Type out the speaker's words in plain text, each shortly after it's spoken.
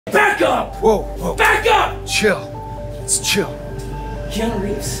Back up! Whoa, whoa. Back up! Chill. Let's chill. Keanu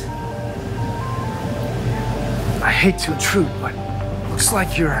Reeves. I hate to intrude, but looks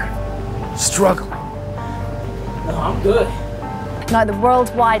like you're struggling. No, I'm good. Now, the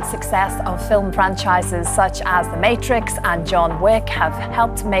worldwide success of film franchises such as The Matrix and John Wick have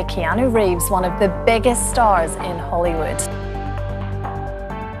helped make Keanu Reeves one of the biggest stars in Hollywood.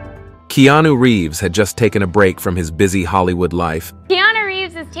 Keanu Reeves had just taken a break from his busy Hollywood life. Keanu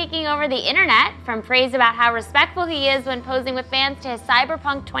Reeves is taking over the internet, from praise about how respectful he is when posing with fans to his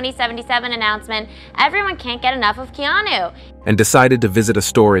Cyberpunk 2077 announcement. Everyone can't get enough of Keanu. And decided to visit a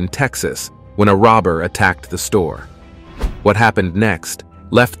store in Texas when a robber attacked the store. What happened next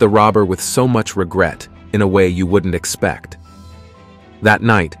left the robber with so much regret in a way you wouldn't expect. That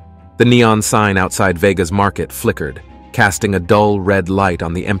night, the neon sign outside Vega's market flickered, casting a dull red light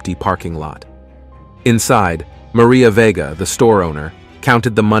on the empty parking lot. Inside, Maria Vega, the store owner,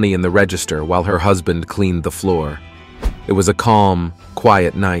 counted the money in the register while her husband cleaned the floor. It was a calm,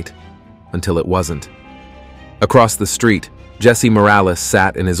 quiet night, until it wasn't. Across the street, Jesse Morales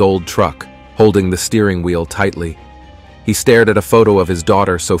sat in his old truck, holding the steering wheel tightly. He stared at a photo of his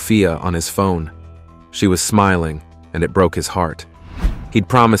daughter, Sofia, on his phone. She was smiling, and it broke his heart. He'd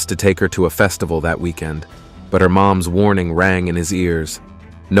promised to take her to a festival that weekend, but her mom's warning rang in his ears.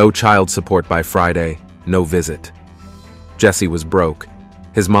 No child support by Friday, no visit. Jesse was broke.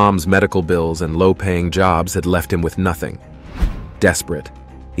 His mom's medical bills and low-paying jobs had left him with nothing. Desperate,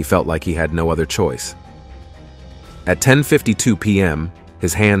 he felt like he had no other choice. At 10:52 p.m.,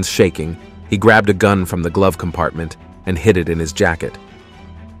 his hands shaking, he grabbed a gun from the glove compartment and hid it in his jacket.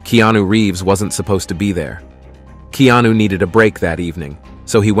 Keanu Reeves wasn't supposed to be there. Keanu needed a break that evening,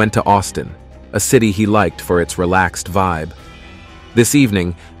 so he went to Austin, a city he liked for its relaxed vibe. This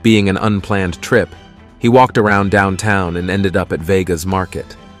evening, being an unplanned trip, he walked around downtown and ended up at Vega's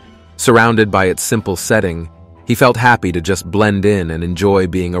market. Surrounded by its simple setting, he felt happy to just blend in and enjoy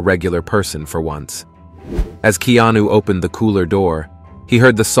being a regular person for once. As Keanu opened the cooler door, he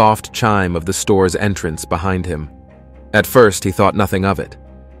heard the soft chime of the store's entrance behind him. At first, he thought nothing of it.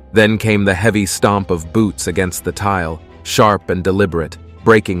 Then came the heavy stomp of boots against the tile, sharp and deliberate,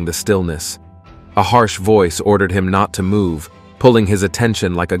 breaking the stillness. A harsh voice ordered him not to move, pulling his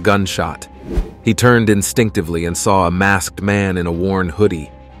attention like a gunshot. He turned instinctively and saw a masked man in a worn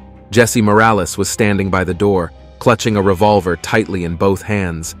hoodie. Jesse Morales was standing by the door, clutching a revolver tightly in both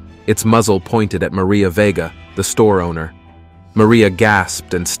hands, its muzzle pointed at Maria Vega, the store owner. Maria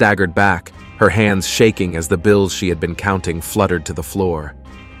gasped and staggered back, her hands shaking as the bills she had been counting fluttered to the floor.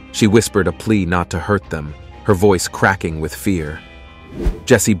 She whispered a plea not to hurt them, her voice cracking with fear.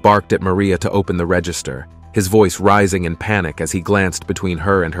 Jesse barked at Maria to open the register, his voice rising in panic as he glanced between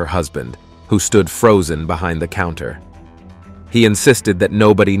her and her husband, who stood frozen behind the counter. He insisted that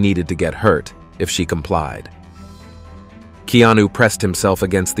nobody needed to get hurt if she complied. Keanu pressed himself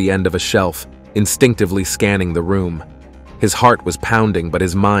against the end of a shelf, instinctively scanning the room. His heart was pounding, but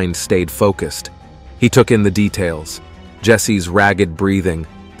his mind stayed focused. He took in the details: Jesse's ragged breathing,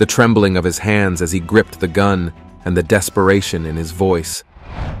 the trembling of his hands as he gripped the gun, and the desperation in his voice.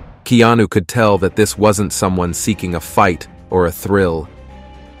 Keanu could tell that this wasn't someone seeking a fight or a thrill.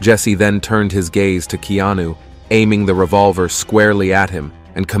 Jesse then turned his gaze to Keanu, aiming the revolver squarely at him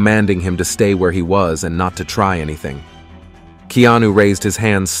and commanding him to stay where he was and not to try anything. Keanu raised his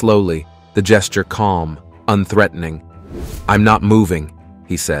hands slowly, the gesture calm, unthreatening. "I'm not moving,"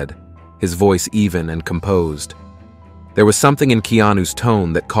 he said, his voice even and composed. There was something in Keanu's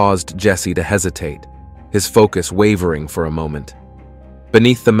tone that caused Jesse to hesitate, his focus wavering for a moment.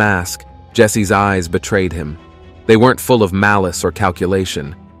 Beneath the mask, Jesse's eyes betrayed him. They weren't full of malice or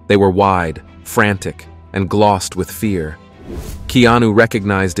calculation. They were wide, frantic, and glossed with fear. Keanu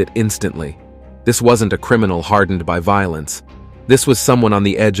recognized it instantly. This wasn't a criminal hardened by violence. This was someone on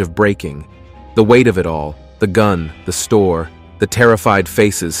the edge of breaking. The weight of it all, the gun, the store, the terrified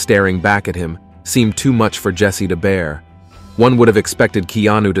faces staring back at him, seemed too much for Jesse to bear. One would have expected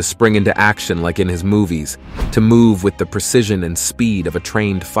Keanu to spring into action like in his movies, to move with the precision and speed of a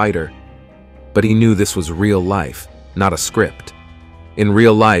trained fighter. But he knew this was real life, not a script. In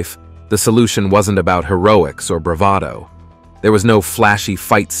real life, the solution wasn't about heroics or bravado. There was no flashy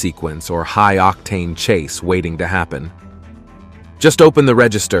fight sequence or high-octane chase waiting to happen. "Just open the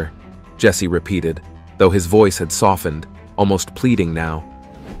register," Jesse repeated, though his voice had softened, almost pleading now.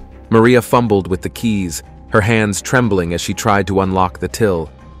 Maria fumbled with the keys, her hands trembling as she tried to unlock the till.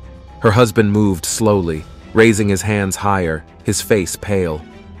 Her husband moved slowly, raising his hands higher, his face pale.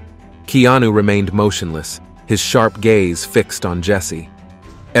 Keanu remained motionless, his sharp gaze fixed on Jesse.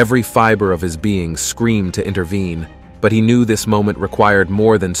 Every fiber of his being screamed to intervene, but he knew this moment required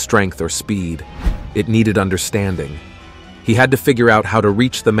more than strength or speed. It needed understanding. He had to figure out how to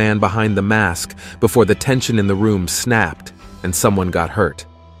reach the man behind the mask before the tension in the room snapped and someone got hurt.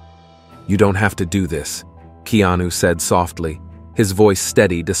 "You don't have to do this," Keanu said softly, his voice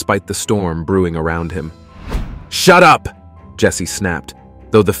steady despite the storm brewing around him. "Shut up!" Jesse snapped,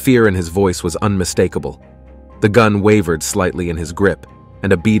 though the fear in his voice was unmistakable. The gun wavered slightly in his grip,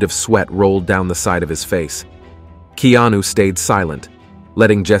 and a bead of sweat rolled down the side of his face. Keanu stayed silent,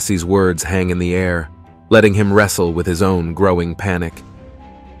 letting Jesse's words hang in the air, letting him wrestle with his own growing panic.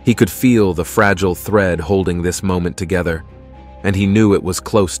 He could feel the fragile thread holding this moment together, and he knew it was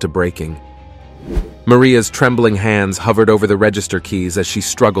close to breaking. Maria's trembling hands hovered over the register keys as she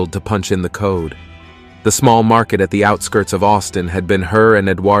struggled to punch in the code. The small market at the outskirts of Austin had been her and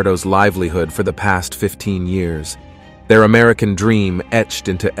Eduardo's livelihood for the past 15 years, their American dream etched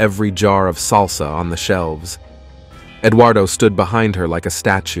into every jar of salsa on the shelves. Eduardo stood behind her like a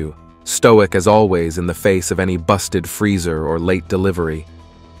statue, stoic as always in the face of any busted freezer or late delivery.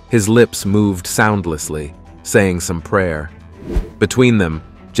 His lips moved soundlessly, saying some prayer. Between them,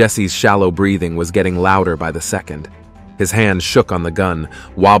 Jesse's shallow breathing was getting louder by the second. His hand shook on the gun,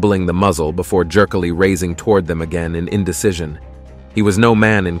 wobbling the muzzle before jerkily raising toward them again in indecision. He was no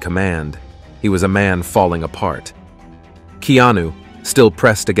man in command. He was a man falling apart. Keanu, still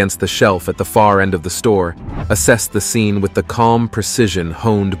pressed against the shelf at the far end of the store, assessed the scene with the calm precision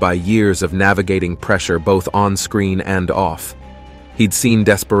honed by years of navigating pressure both on-screen and off. He'd seen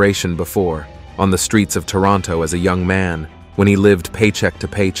desperation before, on the streets of Toronto as a young man, when he lived paycheck to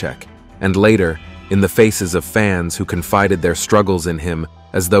paycheck, and later, in the faces of fans who confided their struggles in him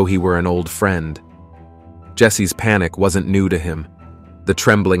as though he were an old friend. Jesse's panic wasn't new to him. The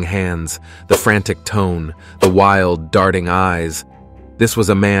trembling hands, the frantic tone, the wild, darting eyes. This was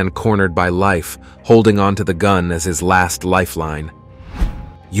a man cornered by life, holding onto the gun as his last lifeline.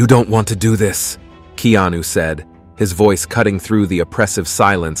 "You don't want to do this," Keanu said, his voice cutting through the oppressive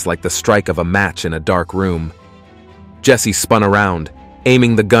silence like the strike of a match in a dark room. Jesse spun around,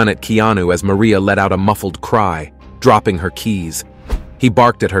 aiming the gun at Keanu as Maria let out a muffled cry, dropping her keys. He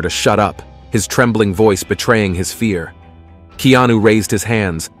barked at her to shut up, his trembling voice betraying his fear. Keanu raised his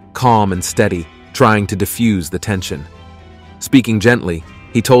hands, calm and steady, trying to diffuse the tension. Speaking gently,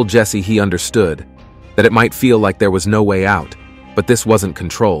 he told Jesse he understood, that it might feel like there was no way out, but this wasn't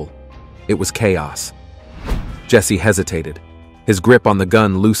control. It was chaos. Jesse hesitated, his grip on the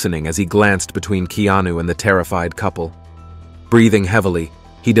gun loosening as he glanced between Keanu and the terrified couple. Breathing heavily,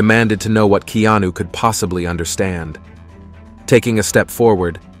 he demanded to know what Keanu could possibly understand. Taking a step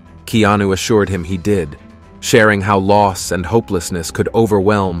forward, Keanu assured him he did, sharing how loss and hopelessness could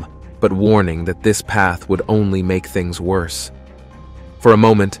overwhelm, but warning that this path would only make things worse. For a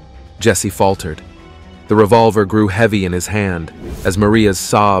moment, Jesse faltered. The revolver grew heavy in his hand as Maria's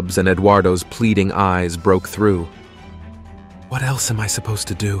sobs and Eduardo's pleading eyes broke through. "What else am I supposed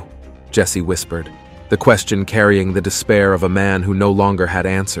to do?" Jesse whispered, the question carrying the despair of a man who no longer had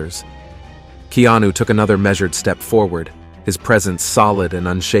answers. Keanu took another measured step forward, his presence solid and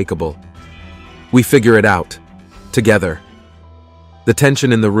unshakable. "We figure it out. Together." The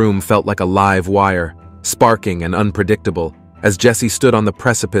tension in the room felt like a live wire, sparking and unpredictable, as Jesse stood on the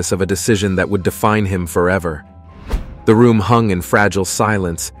precipice of a decision that would define him forever. The room hung in fragile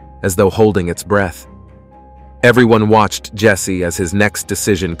silence, as though holding its breath. Everyone watched Jesse as his next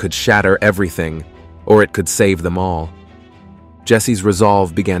decision could shatter everything, or it could save them all. Jesse's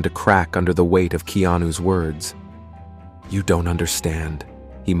resolve began to crack under the weight of Keanu's words. "You don't understand,"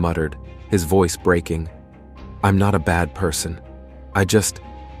 he muttered, his voice breaking. "I'm not a bad person.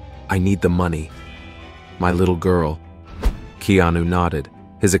 I need the money. My little girl." Keanu nodded,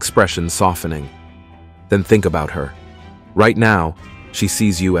 his expression softening. "Then think about her. Right now, she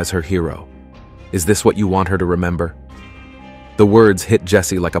sees you as her hero. Is this what you want her to remember?" The words hit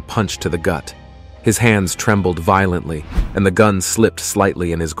Jesse like a punch to the gut. His hands trembled violently, and the gun slipped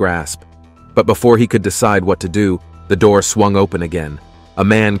slightly in his grasp. But before he could decide what to do, the door swung open again. A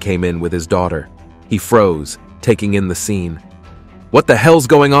man came in with his daughter. He froze, taking in the scene. "What the hell's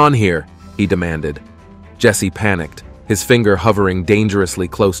going on here?" he demanded. Jesse panicked, his finger hovering dangerously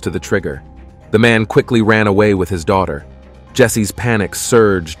close to the trigger. The man quickly ran away with his daughter. Jesse's panic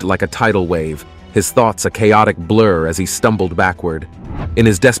surged like a tidal wave, his thoughts a chaotic blur as he stumbled backward. In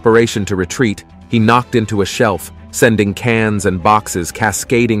his desperation to retreat, he knocked into a shelf, sending cans and boxes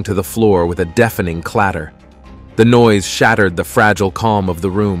cascading to the floor with a deafening clatter. The noise shattered the fragile calm of the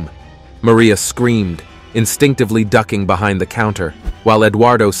room. Maria screamed, instinctively ducking behind the counter, while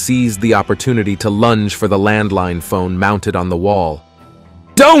Eduardo seized the opportunity to lunge for the landline phone mounted on the wall.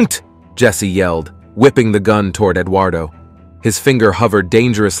 "Don't!" Jesse yelled, whipping the gun toward Eduardo. His finger hovered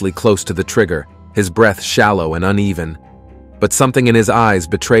dangerously close to the trigger, his breath shallow and uneven. But something in his eyes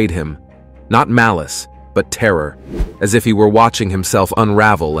betrayed him. Not malice, but terror, as if he were watching himself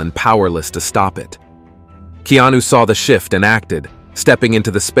unravel and powerless to stop it. Keanu saw the shift and acted, stepping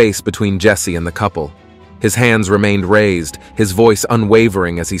into the space between Jesse and the couple. His hands remained raised, his voice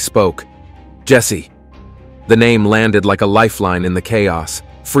unwavering as he spoke. "Jesse." The name landed like a lifeline in the chaos,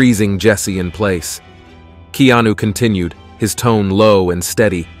 freezing Jesse in place. Keanu continued, his tone low and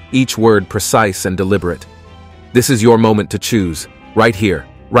steady, each word precise and deliberate. "This is your moment to choose, right here,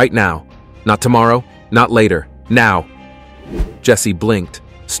 right now. Not tomorrow, not later, now." Jesse blinked,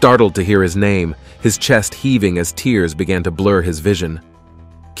 startled to hear his name, his chest heaving as tears began to blur his vision.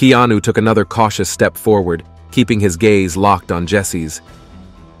 Keanu took another cautious step forward, keeping his gaze locked on Jesse's.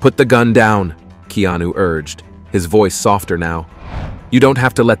 "Put the gun down," Keanu urged, his voice softer now. "You don't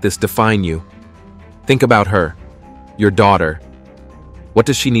have to let this define you. Think about her, your daughter. What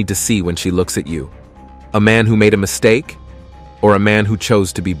does she need to see when she looks at you? A man who made a mistake, or a man who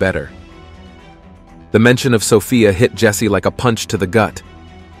chose to be better?" The mention of Sofia hit Jesse like a punch to the gut.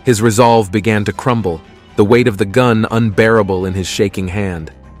 His resolve began to crumble, the weight of the gun unbearable in his shaking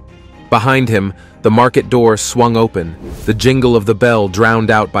hand. Behind him, the market door swung open, the jingle of the bell drowned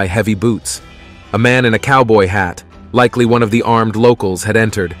out by heavy boots. A man in a cowboy hat, likely one of the armed locals, had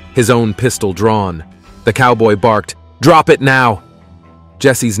entered, his own pistol drawn. The cowboy barked, "Drop it now!"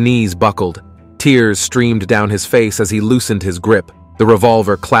 Jesse's knees buckled. Tears streamed down his face as he loosened his grip, the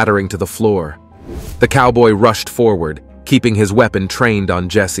revolver clattering to the floor. The cowboy rushed forward, keeping his weapon trained on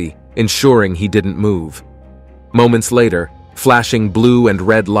Jesse, ensuring he didn't move. Moments later, flashing blue and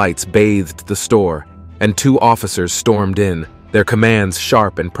red lights bathed the store, and two officers stormed in, their commands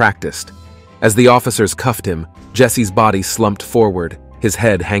sharp and practiced. As the officers cuffed him, Jesse's body slumped forward, his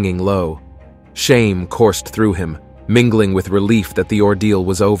head hanging low. Shame coursed through him, mingling with relief that the ordeal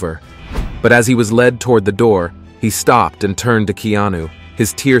was over. But as he was led toward the door, he stopped and turned to Keanu,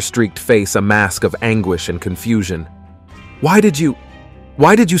 his tear-streaked face a mask of anguish and confusion. Why did you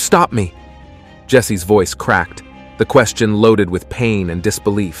stop me?" Jesse's voice cracked, the question loaded with pain and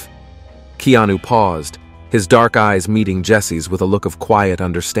disbelief. Keanu paused, his dark eyes meeting Jesse's with a look of quiet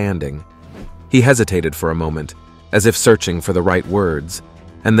understanding. He hesitated for a moment, as if searching for the right words,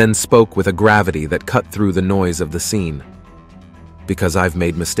 and then spoke with a gravity that cut through the noise of the scene. "Because I've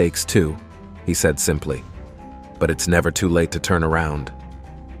made mistakes too," he said simply. "But it's never too late to turn around."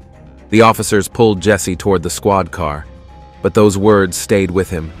 The officers pulled Jesse toward the squad car, but those words stayed with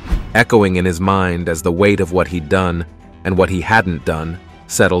him, echoing in his mind as the weight of what he'd done and what he hadn't done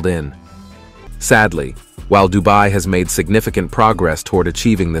settled in. Sadly, while Dubai has made significant progress toward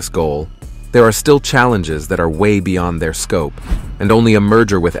achieving this goal, there are still challenges that are way beyond their scope, and only a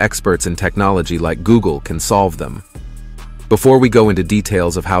merger with experts in technology like Google can solve them. Before we go into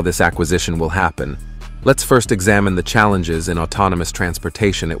details of how this acquisition will happen, let's first examine the challenges in autonomous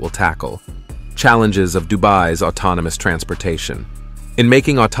transportation it will tackle. Challenges of Dubai's autonomous transportation. In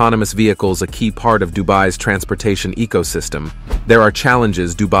making autonomous vehicles a key part of Dubai's transportation ecosystem, there are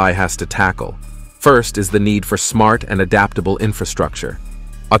challenges Dubai has to tackle. First is the need for smart and adaptable infrastructure.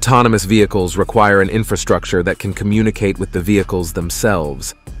 Autonomous vehicles require an infrastructure that can communicate with the vehicles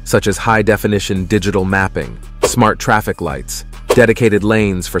themselves, such as high-definition digital mapping, smart traffic lights, dedicated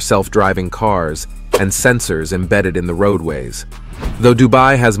lanes for self-driving cars, and sensors embedded in the roadways. Though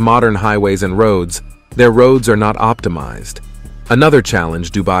Dubai has modern highways and roads, their roads are not optimized. Another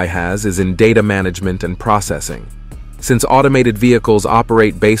challenge Dubai has is in data management and processing. Since automated vehicles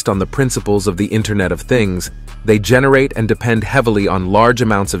operate based on the principles of the Internet of Things, they generate and depend heavily on large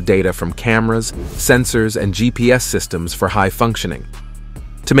amounts of data from cameras, sensors, and GPS systems for high functioning.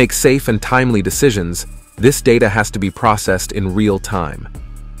 To make safe and timely decisions, this data has to be processed in real time.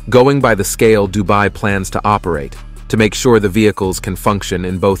 Going by the scale Dubai plans to operate, to make sure the vehicles can function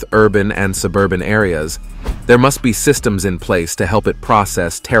in both urban and suburban areas, there must be systems in place to help it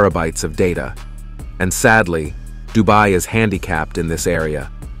process terabytes of data. And sadly, Dubai is handicapped in this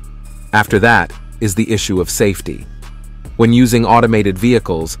area. After that is the issue of safety. When using automated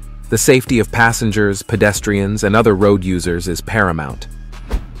vehicles, the safety of passengers, pedestrians, and other road users is paramount.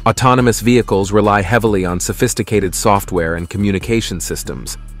 Autonomous vehicles rely heavily on sophisticated software and communication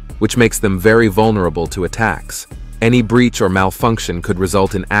systems, which makes them very vulnerable to attacks. Any breach or malfunction could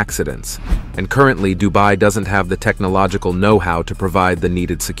result in accidents, and currently Dubai doesn't have the technological know-how to provide the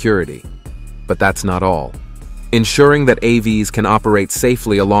needed security. But that's not all. ensuring that AVs can operate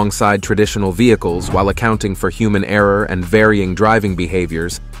safely alongside traditional vehicles while accounting for human error and varying driving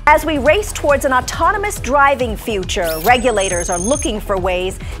behaviors. As we race towards an autonomous driving future, regulators are looking for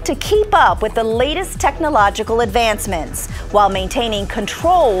ways to keep up with the latest technological advancements while maintaining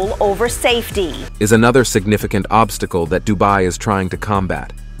control over safety. Is another significant obstacle that Dubai is trying to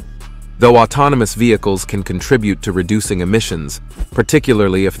combat. Though autonomous vehicles can contribute to reducing emissions,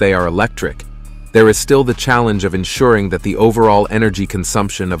 particularly if they are electric, there is still the challenge of ensuring that the overall energy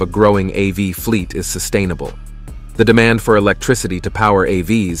consumption of a growing AV fleet is sustainable. The demand for electricity to power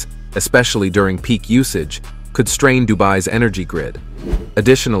AVs, especially during peak usage, could strain Dubai's energy grid.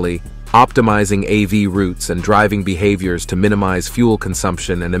 Additionally, optimizing AV routes and driving behaviors to minimize fuel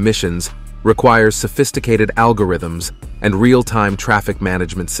consumption and emissions requires sophisticated algorithms and real-time traffic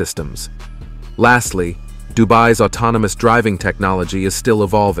management systems. Lastly, Dubai's autonomous driving technology is still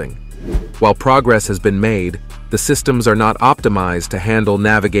evolving. While progress has been made, the systems are not optimized to handle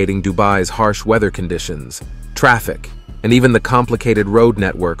navigating Dubai's harsh weather conditions, traffic, and even the complicated road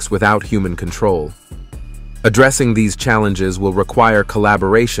networks without human control. Addressing these challenges will require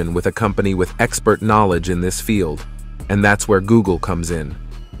collaboration with a company with expert knowledge in this field, and that's where Google comes in.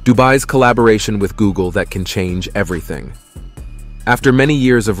 Dubai's collaboration with Google that can change everything. After many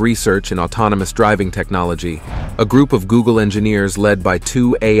years of research in autonomous driving technology, a group of Google engineers led by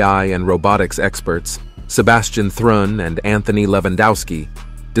two AI and robotics experts, Sebastian Thrun and Anthony Lewandowski,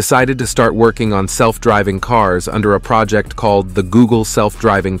 decided to start working on self-driving cars under a project called the Google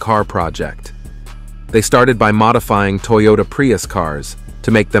Self-Driving Car Project. They started by modifying Toyota Prius cars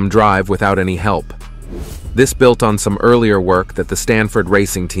to make them drive without any help. This built on some earlier work that the Stanford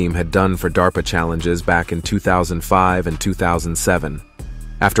racing team had done for DARPA challenges back in 2005 and 2007.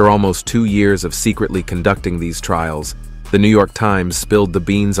 After almost 2 years of secretly conducting these trials, the New York Times spilled the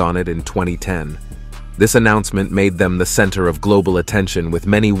beans on it in 2010. This announcement made them the center of global attention, with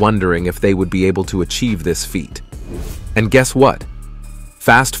many wondering if they would be able to achieve this feat. And guess what?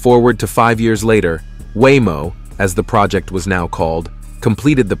 Fast forward to 5 years later, Waymo, as the project was now called,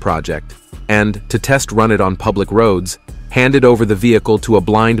 completed the project, and, to test run it on public roads, handed over the vehicle to a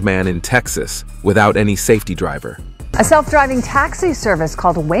blind man in Texas without any safety driver. A self-driving taxi service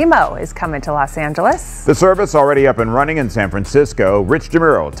called Waymo is coming to Los Angeles. The service already up and running in San Francisco. Rich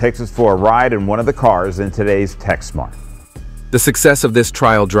DeMuro takes us for a ride in one of the cars in today's TechSmart. The success of this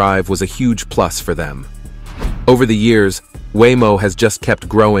trial drive was a huge plus for them. Over the years, Waymo has just kept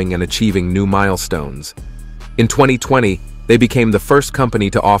growing and achieving new milestones. In 2020, they became the first company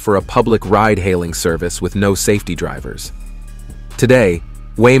to offer a public ride-hailing service with no safety drivers. Today,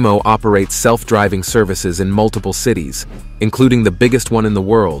 Waymo operates self-driving services in multiple cities, including the biggest one in the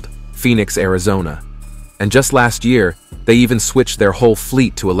world, Phoenix, Arizona. And just last year, they even switched their whole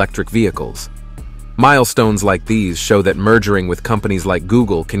fleet to electric vehicles. Milestones like these show that merging with companies like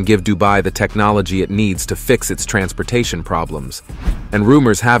Google can give Dubai the technology it needs to fix its transportation problems. And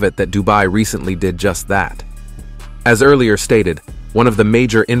rumors have it that Dubai recently did just that. As earlier stated, one of the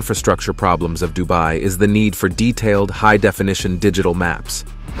major infrastructure problems of Dubai is the need for detailed, high-definition digital maps.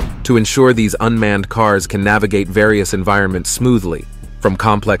 To ensure these unmanned cars can navigate various environments smoothly, from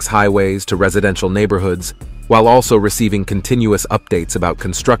complex highways to residential neighborhoods, while also receiving continuous updates about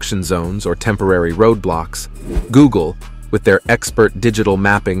construction zones or temporary roadblocks, Google, with their expert digital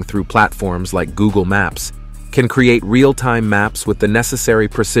mapping through platforms like Google Maps, can create real-time maps with the necessary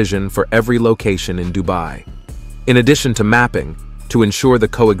precision for every location in Dubai. In addition to mapping, to ensure the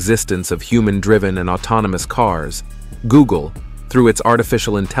coexistence of human-driven and autonomous cars, Google, through its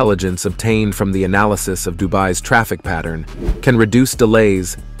artificial intelligence obtained from the analysis of Dubai's traffic pattern, can reduce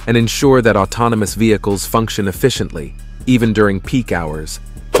delays and ensure that autonomous vehicles function efficiently, even during peak hours,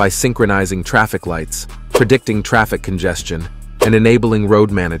 by synchronizing traffic lights, predicting traffic congestion, and enabling road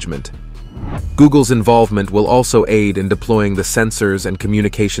management. Google's involvement will also aid in deploying the sensors and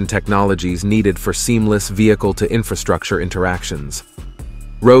communication technologies needed for seamless vehicle-to-infrastructure interactions.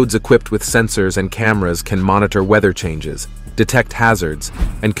 Roads equipped with sensors and cameras can monitor weather changes, detect hazards,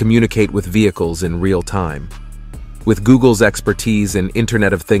 and communicate with vehicles in real time. With Google's expertise in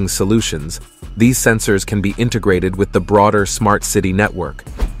Internet of Things solutions, these sensors can be integrated with the broader smart city network,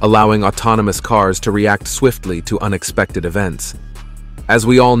 allowing autonomous cars to react swiftly to unexpected events. As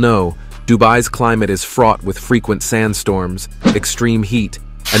we all know, Dubai's climate is fraught with frequent sandstorms, extreme heat,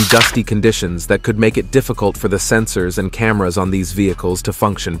 and dusty conditions that could make it difficult for the sensors and cameras on these vehicles to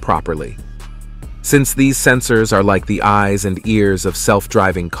function properly. Since these sensors are like the eyes and ears of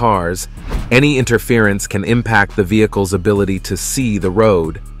self-driving cars, any interference can impact the vehicle's ability to see the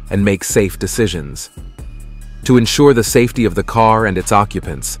road and make safe decisions. To ensure the safety of the car and its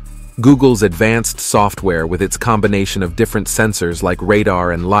occupants, Google's advanced software with its combination of different sensors like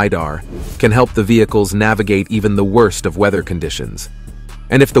radar and LiDAR can help the vehicles navigate even the worst of weather conditions.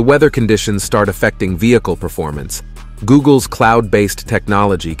 And if the weather conditions start affecting vehicle performance, Google's cloud-based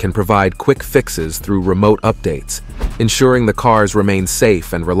technology can provide quick fixes through remote updates, ensuring the cars remain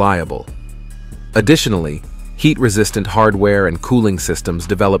safe and reliable. Additionally, heat-resistant hardware and cooling systems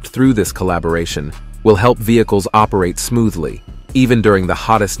developed through this collaboration will help vehicles operate smoothly, even during the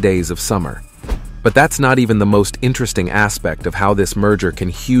hottest days of summer. But that's not even the most interesting aspect of how this merger can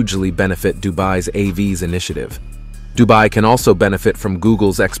hugely benefit Dubai's AVs initiative. Dubai can also benefit from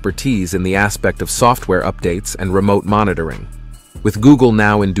Google's expertise in the aspect of software updates and remote monitoring. With Google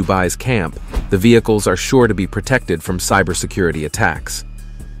now in Dubai's camp, the vehicles are sure to be protected from cybersecurity attacks.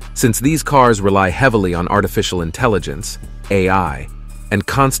 Since these cars rely heavily on artificial intelligence, AI, and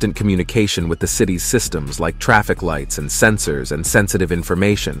constant communication with the city's systems like traffic lights and sensors and sensitive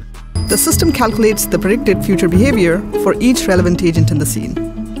information, the system calculates the predicted future behavior for each relevant agent in the scene.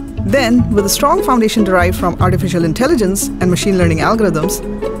 Then, with a strong foundation derived from artificial intelligence and machine learning algorithms,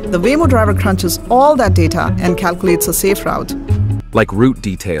 the Waymo driver crunches all that data and calculates a safe route. like route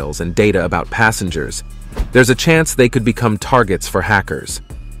details and data about passengers, there's a chance they could become targets for hackers.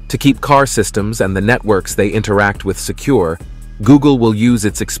 To keep car systems and the networks they interact with secure, Google will use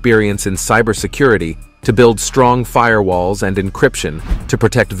its experience in cybersecurity to build strong firewalls and encryption to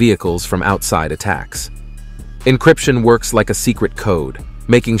protect vehicles from outside attacks. Encryption works like a secret code,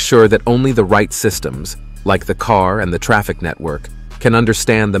 making sure that only the right systems, like the car and the traffic network, can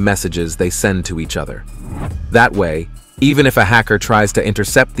understand the messages they send to each other. That way, even if a hacker tries to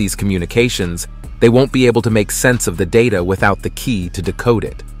intercept these communications, they won't be able to make sense of the data without the key to decode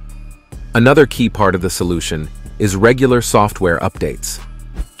it. Another key part of the solution is regular software updates.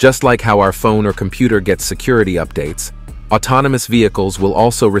 Just like how our phone or computer gets security updates, autonomous vehicles will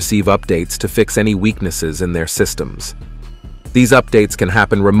also receive updates to fix any weaknesses in their systems. These updates can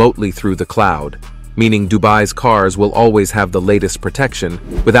happen remotely through the cloud, meaning Dubai's cars will always have the latest protection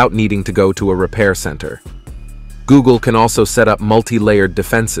without needing to go to a repair center. Google can also set up multi-layered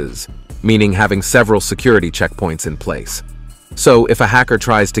defenses, meaning having several security checkpoints in place. So if a hacker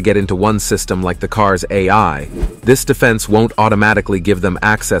tries to get into one system like the car's AI, this defense won't automatically give them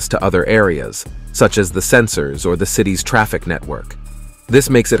access to other areas, such as the sensors or the city's traffic network. This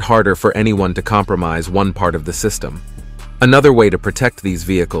makes it harder for anyone to compromise one part of the system. Another way to protect these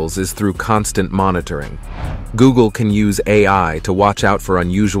vehicles is through constant monitoring. Google can use AI to watch out for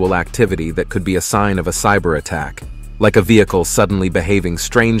unusual activity that could be a sign of a cyber attack, like a vehicle suddenly behaving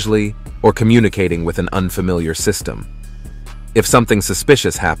strangely or communicating with an unfamiliar system. If something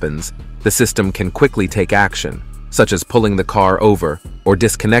suspicious happens, the system can quickly take action, such as pulling the car over or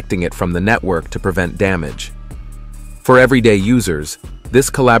disconnecting it from the network to prevent damage. For everyday users, this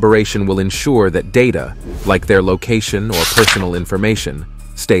collaboration will ensure that data, like their location or personal information,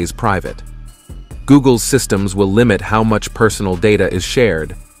 stays private. Google's systems will limit how much personal data is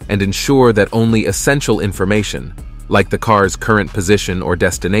shared and ensure that only essential information, like the car's current position or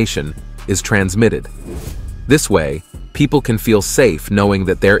destination, is transmitted. This way, people can feel safe knowing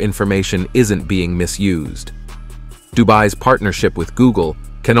that their information isn't being misused. Dubai's partnership with Google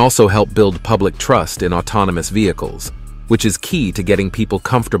can also help build public trust in autonomous vehicles, which is key to getting people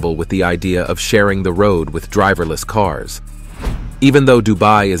comfortable with the idea of sharing the road with driverless cars. Even though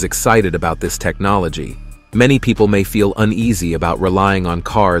Dubai is excited about this technology, many people may feel uneasy about relying on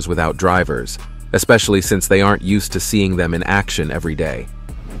cars without drivers, especially since they aren't used to seeing them in action every day.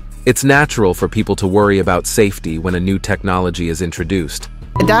 It's natural for people to worry about safety when a new technology is introduced.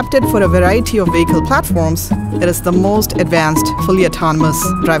 Adapted for a variety of vehicle platforms, it is the most advanced, fully autonomous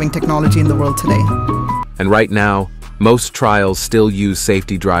driving technology in the world today. And right now, most trials still use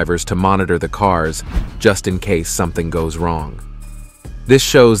safety drivers to monitor the cars just in case something goes wrong. This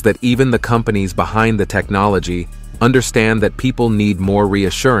shows that even the companies behind the technology understand that people need more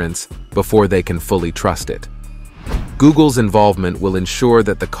reassurance before they can fully trust it. Google's involvement will ensure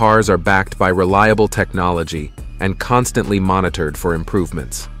that the cars are backed by reliable technology and constantly monitored for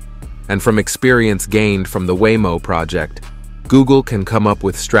improvements. And from experience gained from the Waymo project, Google can come up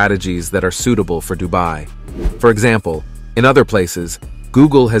with strategies that are suitable for Dubai. For example, in other places,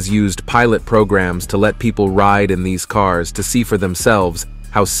 Google has used pilot programs to let people ride in these cars to see for themselves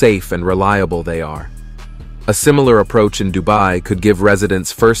how safe and reliable they are. A similar approach in Dubai could give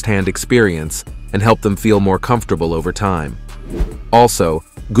residents first-hand experience and help them feel more comfortable over time. Also,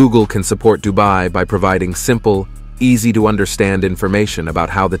 Google can support Dubai by providing simple, easy-to-understand information about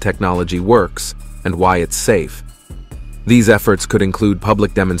how the technology works and why it's safe. These efforts could include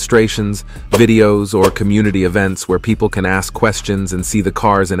public demonstrations, videos, or community events where people can ask questions and see the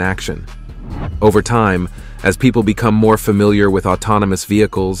cars in action. Over time, as people become more familiar with autonomous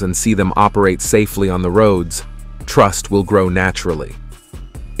vehicles and see them operate safely on the roads, trust will grow naturally.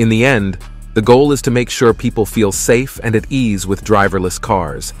 In the end, the goal is to make sure people feel safe and at ease with driverless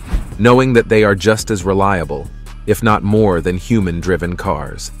cars, knowing that they are just as reliable, if not more than human-driven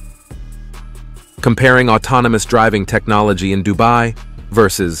cars. Comparing autonomous driving technology in Dubai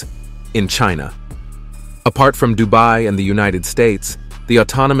versus in China. Apart from Dubai and the United States, the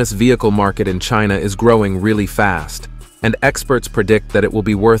autonomous vehicle market in China is growing really fast, and experts predict that it will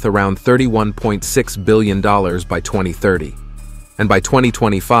be worth around $31.6 billion by 2030. And by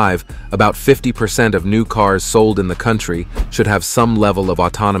 2025, about 50% of new cars sold in the country should have some level of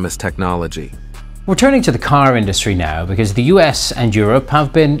autonomous technology. We're turning to the car industry now because the US and Europe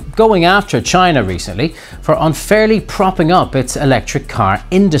have been going after China recently for unfairly propping up its electric car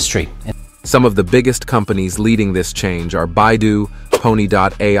industry. Some of the biggest companies leading this change are Baidu,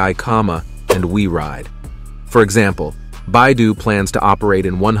 Pony.ai, and WeRide. For example, Baidu plans to operate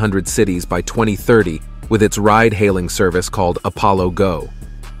in 100 cities by 2030 with its ride-hailing service called Apollo Go.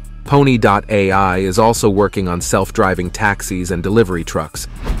 Pony.ai is also working on self-driving taxis and delivery trucks,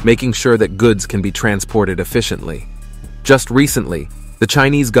 making sure that goods can be transported efficiently. Just recently, the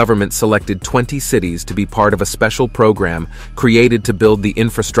Chinese government selected 20 cities to be part of a special program created to build the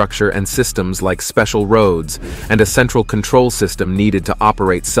infrastructure and systems like special roads and a central control system needed to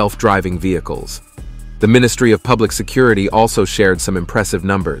operate self-driving vehicles. The Ministry of Public Security also shared some impressive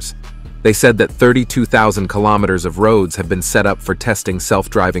numbers. They said that 32,000 kilometers of roads have been set up for testing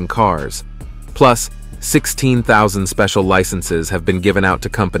self-driving cars. Plus, 16,000 special licenses have been given out to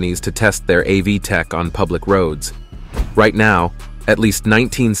companies to test their AV tech on public roads. Right now, at least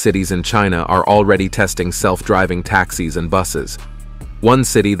 19 cities in China are already testing self-driving taxis and buses. One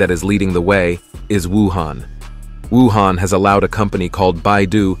city that is leading the way is Wuhan. Wuhan has allowed a company called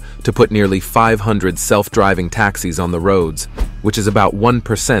Baidu to put nearly 500 self-driving taxis on the roads, which is about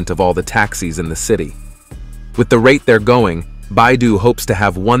 1% of all the taxis in the city. With the rate they're going, Baidu hopes to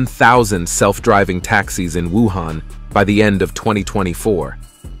have 1,000 self-driving taxis in Wuhan by the end of 2024.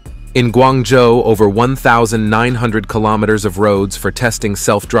 In Guangzhou, over 1,900 kilometers of roads for testing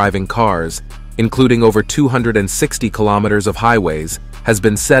self-driving cars, including over 260 kilometers of highways, has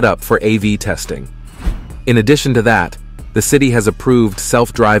been set up for AV testing. In addition to that, the city has approved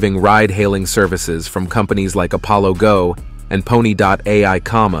self-driving ride-hailing services from companies like Apollo Go and Pony.ai,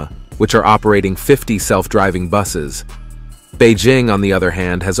 which are operating 50 self-driving buses. Beijing, on the other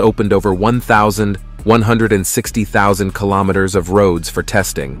hand, has opened over 160,000 kilometers of roads for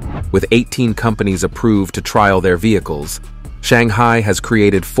testing, with 18 companies approved to trial their vehicles. Shanghai has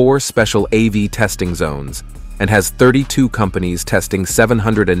created 4 special AV testing zones and has 32 companies testing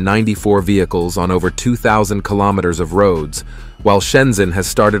 794 vehicles on over 2,000 kilometers of roads, while Shenzhen has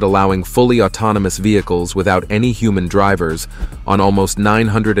started allowing fully autonomous vehicles without any human drivers on almost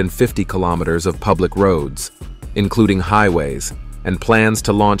 950 kilometers of public roads, including highways, and plans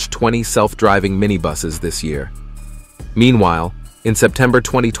to launch 20 self-driving minibuses this year. Meanwhile, in September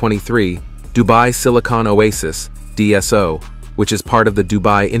 2023, Dubai Silicon Oasis, DSO, which is part of the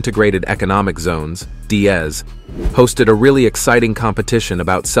Dubai Integrated Economic Zones, DEZ, hosted a really exciting competition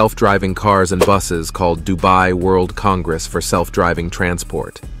about self-driving cars and buses called Dubai World Congress for Self-Driving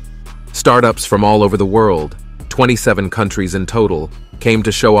Transport. Startups from all over the world, 27 countries in total, came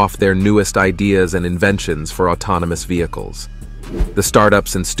to show off their newest ideas and inventions for autonomous vehicles. The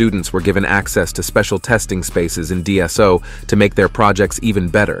startups and students were given access to special testing spaces in DSO to make their projects even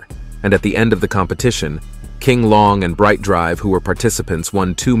better, and at the end of the competition, King Long and Bright Drive, who were participants,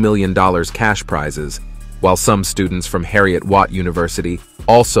 won $2 million cash prizes, while some students from Heriot-Watt University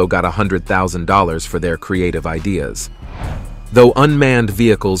also got $100,000 for their creative ideas. Though unmanned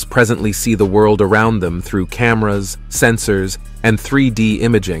vehicles presently see the world around them through cameras, sensors, and 3D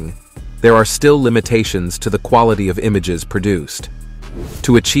imaging, there are still limitations to the quality of images produced.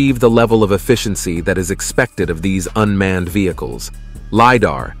 To achieve the level of efficiency that is expected of these unmanned vehicles,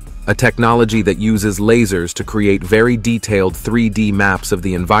 LiDAR, a technology that uses lasers to create very detailed 3D maps of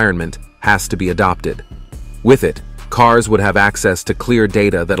the environment, has to be adopted. With it, cars would have access to clear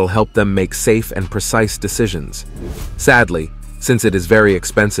data that'll help them make safe and precise decisions. Sadly, since it is very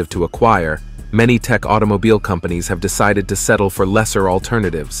expensive to acquire, many tech automobile companies have decided to settle for lesser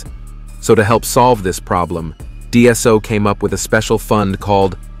alternatives. So to help solve this problem, DSO came up with a special fund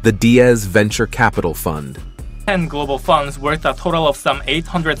called the DEZ Venture Capital Fund. 10 global funds worth a total of some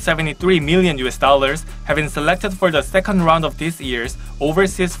 $873 million have been selected for the second round of this year's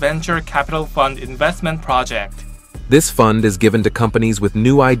Overseas Venture Capital Fund investment project. This fund is given to companies with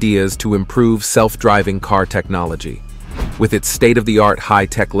new ideas to improve self-driving car technology. With its state-of-the-art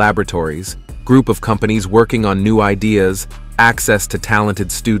high-tech laboratories, group of companies working on new ideas, access to talented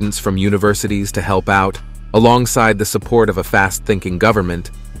students from universities to help out, alongside the support of a fast-thinking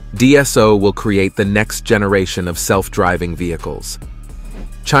government, DSO will create the next generation of self-driving vehicles.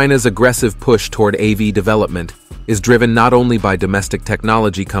 China's aggressive push toward AV development is driven not only by domestic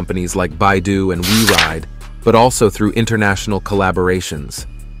technology companies like Baidu and WeRide, but also through international collaborations.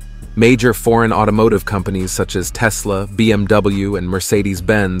 Major foreign automotive companies such as Tesla, BMW, and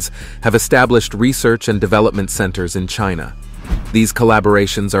Mercedes-Benz have established research and development centers in China. These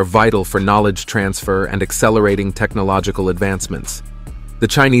collaborations are vital for knowledge transfer and accelerating technological advancements. The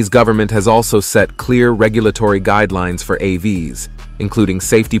Chinese government has also set clear regulatory guidelines for AVs, including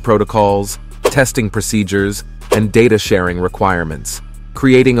safety protocols, testing procedures, and data sharing requirements,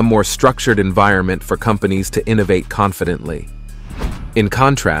 creating a more structured environment for companies to innovate confidently. In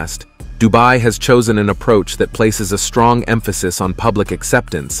contrast, Dubai has chosen an approach that places a strong emphasis on public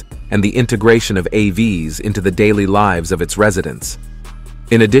acceptance and the integration of AVs into the daily lives of its residents.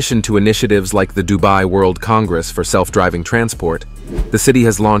 In addition to initiatives like the Dubai World Congress for self-driving transport, the city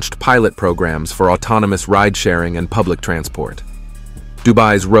has launched pilot programs for autonomous ride-sharing and public transport.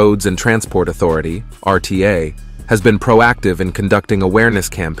 Dubai's Roads and Transport Authority, RTA, has been proactive in conducting awareness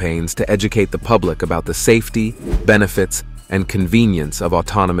campaigns to educate the public about the safety, benefits, and convenience of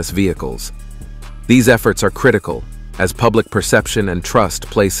autonomous vehicles. These efforts are critical, as public perception and trust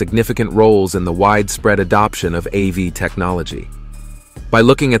play significant roles in the widespread adoption of AV technology. By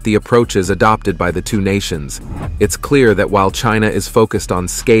looking at the approaches adopted by the two nations, it's clear that while China is focused on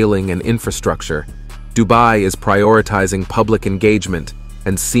scaling and infrastructure, Dubai is prioritizing public engagement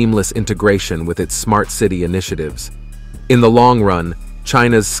and seamless integration with its smart city initiatives. In the long run,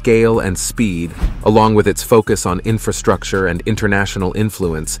 China's scale and speed, along with its focus on infrastructure and international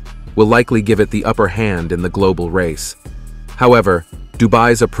influence, will likely give it the upper hand in the global race. However,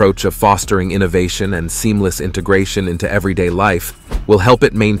 Dubai's approach of fostering innovation and seamless integration into everyday life will help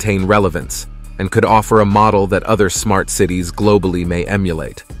it maintain relevance and could offer a model that other smart cities globally may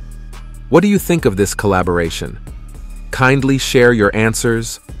emulate. What do you think of this collaboration? Kindly share your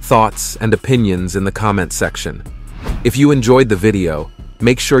answers, thoughts, and opinions in the comment section. If you enjoyed the video,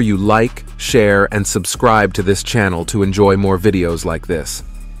 make sure you like, share, and subscribe to this channel to enjoy more videos like this.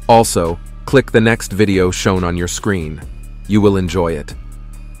 Also, click the next video shown on your screen. You will enjoy it.